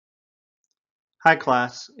Hi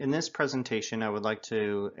class, in this presentation I would like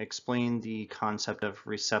to explain the concept of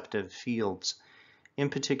receptive fields. In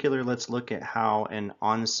particular, let's look at how an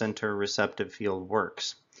on-center receptive field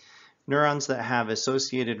works. Neurons that have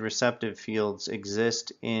associated receptive fields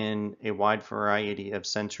exist in a wide variety of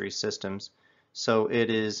sensory systems, so it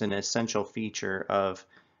is an essential feature of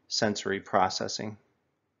sensory processing.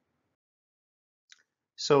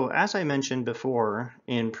 So as I mentioned before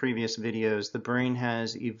in previous videos, the brain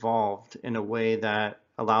has evolved in a way that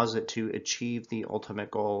allows it to achieve the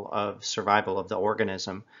ultimate goal of survival of the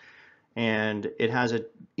organism. And it has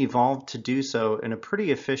evolved to do so in a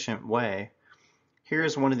pretty efficient way.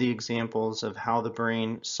 Here's one of the examples of how the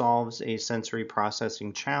brain solves a sensory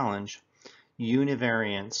processing challenge: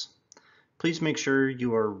 univariance. Please make sure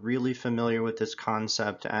you are really familiar with this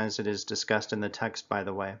concept as it is discussed in the text, by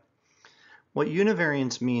the way. What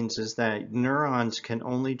univariance means is that neurons can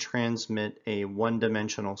only transmit a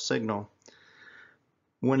one-dimensional signal.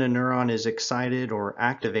 When a neuron is excited or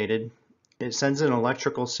activated, it sends an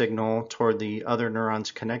electrical signal toward the other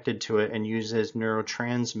neurons connected to it and uses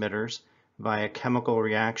neurotransmitters via chemical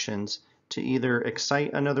reactions to either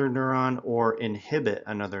excite another neuron or inhibit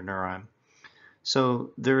another neuron.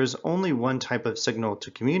 So there is only one type of signal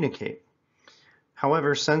to communicate.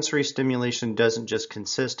 However, sensory stimulation doesn't just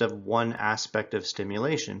consist of one aspect of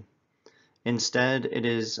stimulation. Instead, it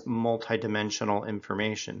is multidimensional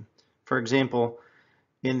information. For example,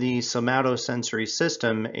 in the somatosensory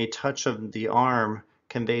system, a touch of the arm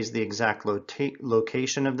conveys the exact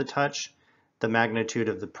location of the touch, the magnitude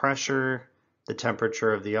of the pressure, the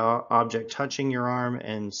temperature of the object touching your arm,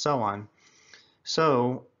 and so on.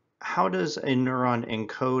 So, how does a neuron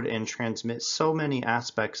encode and transmit so many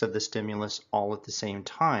aspects of the stimulus all at the same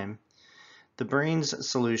time? The brain's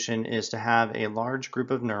solution is to have a large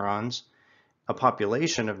group of neurons, a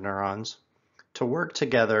population of neurons, to work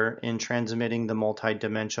together in transmitting the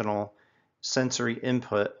multidimensional sensory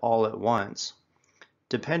input all at once.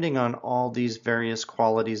 Depending on all these various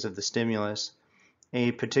qualities of the stimulus,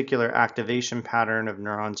 a particular activation pattern of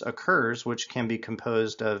neurons occurs, which can be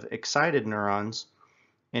composed of excited neurons,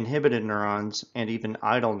 inhibited neurons, and even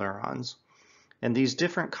idle neurons. And these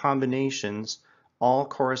different combinations all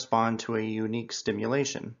correspond to a unique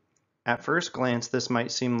stimulation. At first glance, this might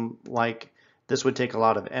seem like this would take a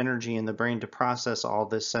lot of energy in the brain to process all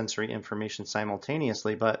this sensory information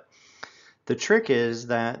simultaneously, but the trick is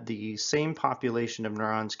that the same population of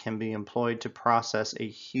neurons can be employed to process a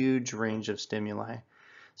huge range of stimuli.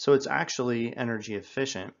 So it's actually energy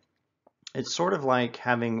efficient. It's sort of like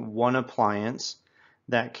having one appliance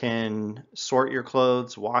that can sort your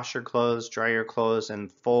clothes, wash your clothes, dry your clothes,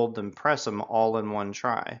 and fold and press them all in one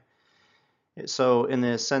try. So in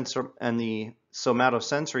the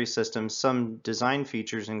somatosensory system, some design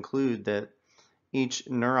features include that each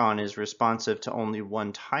neuron is responsive to only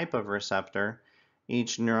one type of receptor.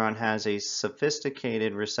 Each neuron has a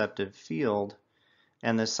sophisticated receptive field,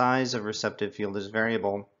 and the size of receptive field is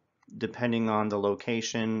variable depending on the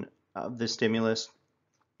location of the stimulus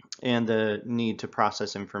and the need to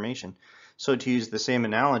process information. So to use the same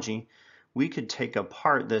analogy, we could take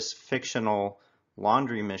apart this fictional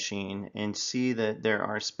laundry machine and see that there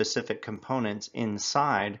are specific components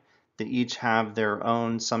inside that each have their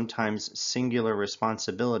own, sometimes singular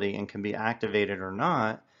responsibility and can be activated or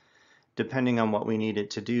not, depending on what we need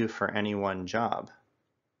it to do for any one job.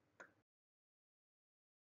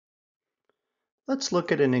 Let's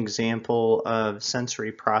look at an example of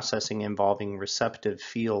sensory processing involving receptive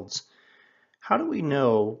fields. How do we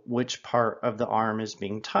know which part of the arm is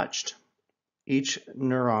being touched? Each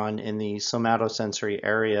neuron in the somatosensory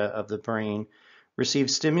area of the brain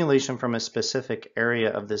receives stimulation from a specific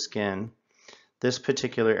area of the skin. This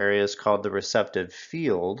particular area is called the receptive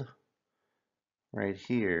field, right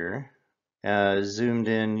here. Zoomed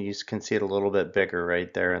in, you can see it a little bit bigger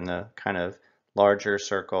right there in the kind of larger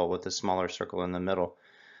circle with the smaller circle in the middle.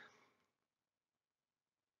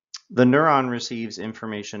 The neuron receives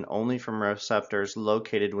information only from receptors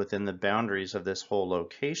located within the boundaries of this whole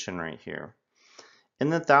location right here. In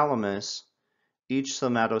the thalamus, each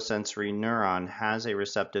somatosensory neuron has a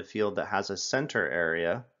receptive field that has a center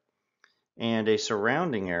area and a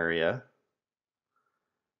surrounding area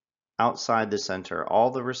outside the center. All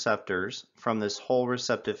the receptors from this whole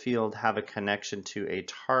receptive field have a connection to a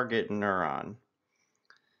target neuron.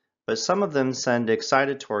 But some of them send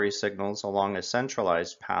excitatory signals along a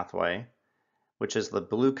centralized pathway, which is the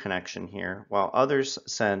blue connection here, while others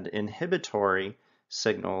send inhibitory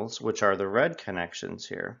signals, which are the red connections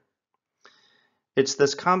here. It's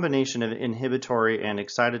this combination of inhibitory and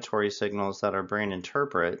excitatory signals that our brain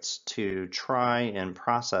interprets to try and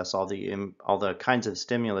process all the kinds of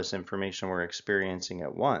stimulus information we're experiencing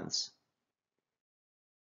at once.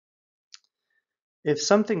 If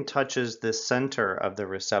something touches the center of the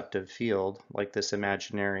receptive field, like this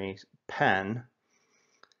imaginary pen,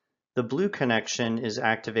 the blue connection is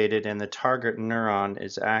activated and the target neuron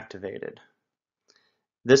is activated.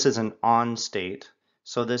 This is an on state,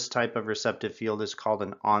 so this type of receptive field is called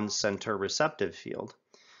an on-center receptive field.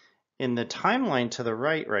 In the timeline to the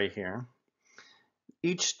right here,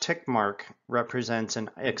 each tick mark represents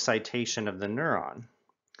an excitation of the neuron.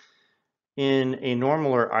 In a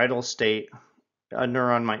normal or idle state, a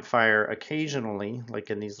neuron might fire occasionally, like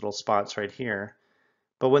in these little spots right here.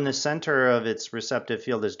 But when the center of its receptive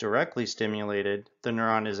field is directly stimulated, the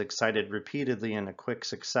neuron is excited repeatedly in a quick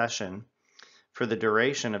succession for the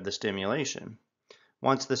duration of the stimulation.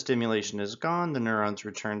 Once the stimulation is gone, the neurons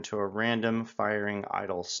return to a random firing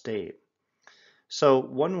idle state. So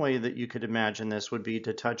one way that you could imagine this would be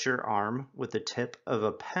to touch your arm with the tip of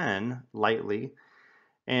a pen lightly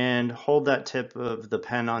and hold that tip of the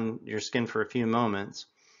pen on your skin for a few moments.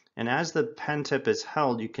 And as the pen tip is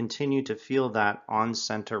held, you continue to feel that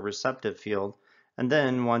on-center receptive field. And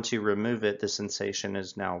then once you remove it, the sensation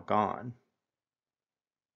is now gone.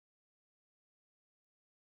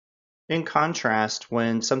 In contrast,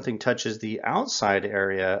 when something touches the outside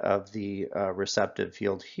area of the receptive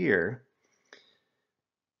field here,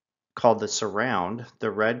 called the surround,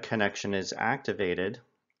 the red connection is activated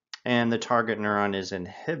and the target neuron is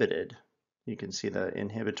inhibited. You can see the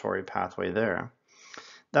inhibitory pathway there.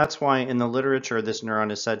 That's why in the literature this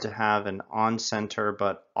neuron is said to have an on-center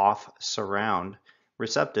but off-surround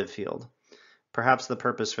receptive field. Perhaps the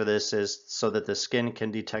purpose for this is so that the skin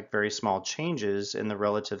can detect very small changes in the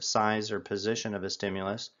relative size or position of a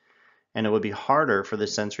stimulus, and it would be harder for the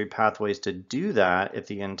sensory pathways to do that if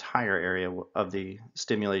the entire area of the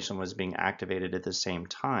stimulation was being activated at the same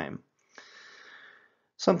time.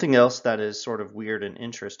 Something else that is sort of weird and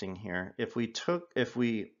interesting here, if we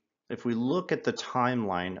look at the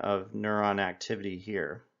timeline of neuron activity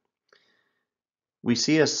here, we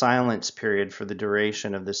see a silence period for the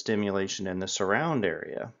duration of the stimulation in the surround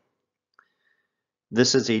area.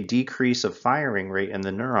 This is a decrease of firing rate in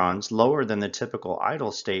the neurons, lower than the typical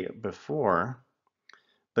idle state before,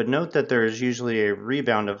 but note that there is usually a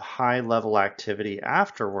rebound of high-level activity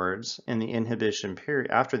afterwards in the inhibition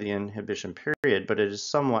period, after the inhibition period, but it is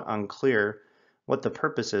somewhat unclear what the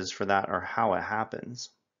purpose is for that or how it happens.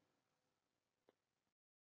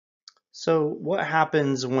 So what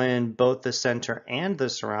happens when both the center and the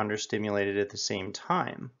surround are stimulated at the same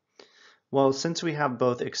time? Well, since we have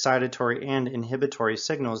both excitatory and inhibitory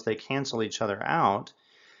signals, they cancel each other out,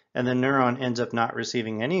 and the neuron ends up not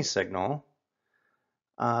receiving any signal,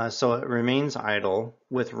 so it remains idle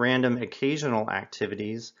with random occasional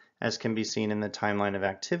activities, as can be seen in the timeline of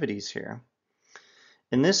activities here.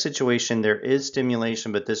 In this situation, there is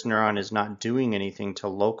stimulation, but this neuron is not doing anything to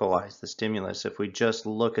localize the stimulus. If we just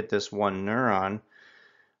look at this one neuron,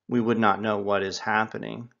 we would not know what is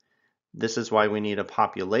happening. This is why we need a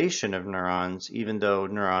population of neurons. Even though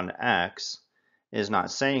neuron X is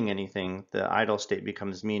not saying anything, the idle state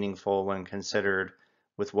becomes meaningful when considered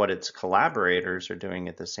with what its collaborators are doing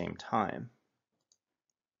at the same time.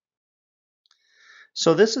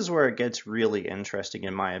 So this is where it gets really interesting,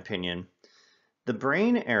 in my opinion. The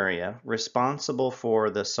brain area responsible for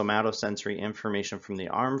the somatosensory information from the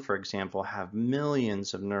arm, for example, have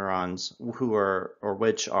millions of neurons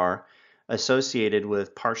which are associated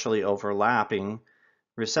with partially overlapping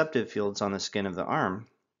receptive fields on the skin of the arm.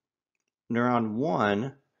 Neuron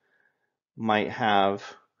 1 might have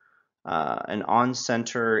an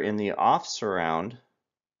on-center in the off-surround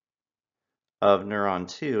of neuron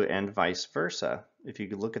 2 and vice versa. If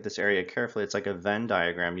you look at this area carefully, it's like a Venn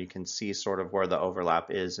diagram. You can see sort of where the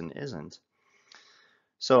overlap is and isn't.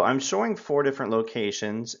 So I'm showing 4 different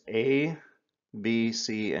locations, A, B,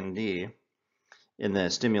 C, and D, in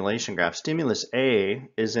the stimulation graph. Stimulus A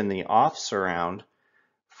is in the off surround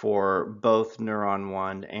for both neuron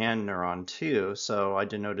 1 and neuron 2, so I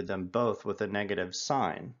denoted them both with a negative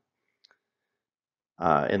sign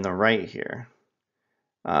in the right here.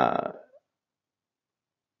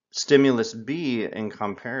 Stimulus B, in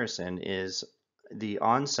comparison, is the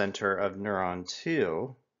on-center of neuron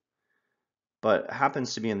 2, but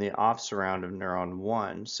happens to be in the off-surround of neuron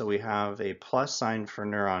 1. So we have a plus sign for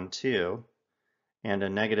neuron 2 and a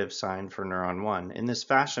negative sign for neuron 1. In this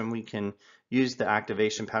fashion, we can use the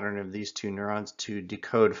activation pattern of these two neurons to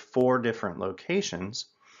decode 4 different locations.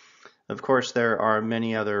 Of course, there are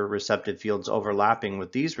many other receptive fields overlapping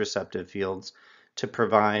with these receptive fields, to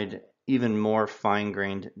provide even more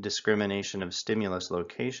fine-grained discrimination of stimulus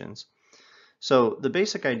locations. So the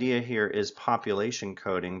basic idea here is population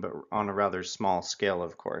coding, but on a rather small scale,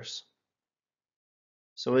 of course.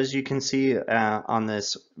 So as you can see on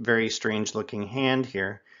this very strange looking hand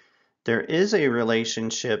here, there is a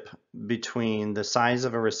relationship between the size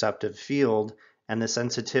of a receptive field and the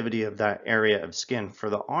sensitivity of that area of skin. For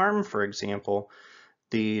the arm, for example,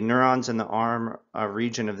 the neurons in the arm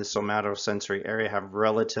region of the somatosensory area have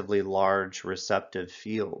relatively large receptive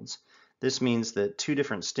fields. This means that two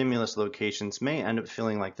different stimulus locations may end up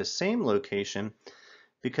feeling like the same location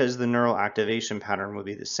because the neural activation pattern will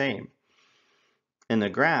be the same. In the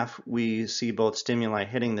graph, we see both stimuli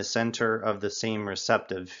hitting the center of the same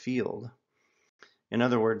receptive field. In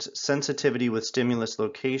other words, sensitivity with stimulus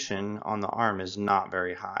location on the arm is not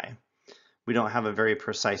very high. We don't have a very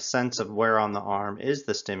precise sense of where on the arm is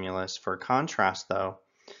the stimulus. For contrast, though,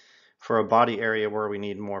 for a body area where we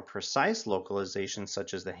need more precise localization,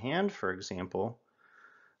 such as the hand, for example,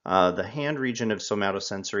 the hand region of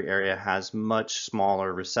somatosensory area has much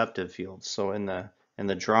smaller receptive fields. So in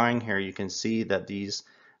the drawing here, you can see that these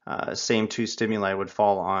same two stimuli would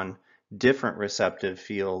fall on different receptive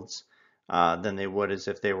fields than they would as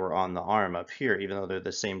if they were on the arm up here, even though they're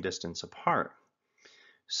the same distance apart.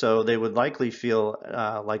 So they would likely feel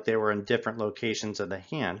like they were in different locations of the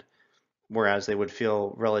hand, whereas they would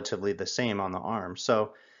feel relatively the same on the arm.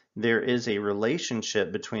 So there is a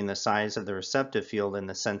relationship between the size of the receptive field and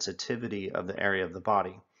the sensitivity of the area of the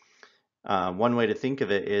body. One way to think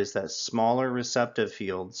of it is that smaller receptive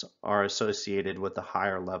fields are associated with a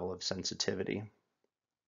higher level of sensitivity.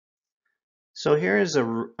 So here is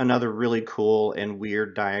another really cool and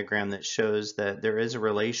weird diagram that shows that there is a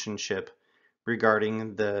relationship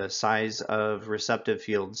regarding the size of receptive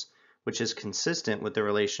fields, which is consistent with the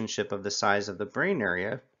relationship of the size of the brain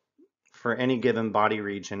area for any given body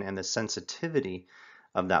region and the sensitivity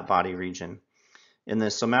of that body region. In the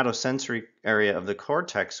somatosensory area of the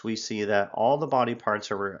cortex, we see that all the body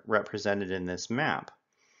parts are represented in this map.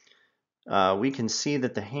 We can see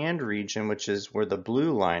that the hand region, which is where the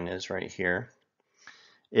blue line is right here,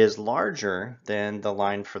 is larger than the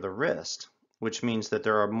line for the wrist, which means that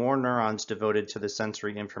there are more neurons devoted to the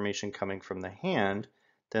sensory information coming from the hand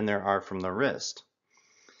than there are from the wrist.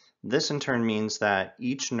 This in turn means that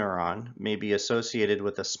each neuron may be associated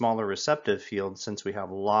with a smaller receptive field since we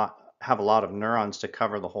have a lot of neurons to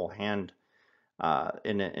cover the whole hand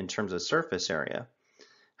in terms of surface area.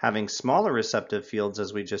 Having smaller receptive fields,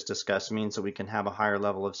 as we just discussed, means that we can have a higher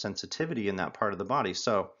level of sensitivity in that part of the body.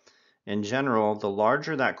 So in general, the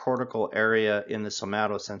larger that cortical area in the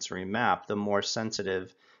somatosensory map, the more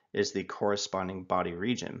sensitive is the corresponding body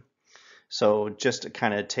region. So just to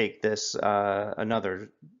kind of take this another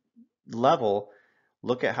level,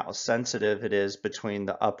 look at how sensitive it is between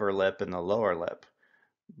the upper lip and the lower lip.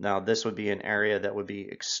 Now, this would be an area that would be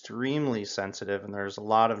extremely sensitive, and there's a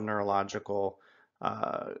lot of neurological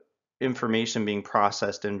information being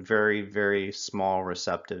processed in very, very small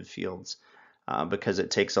receptive fields because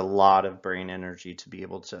it takes a lot of brain energy to be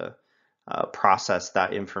able to process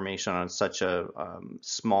that information on such a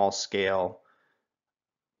small scale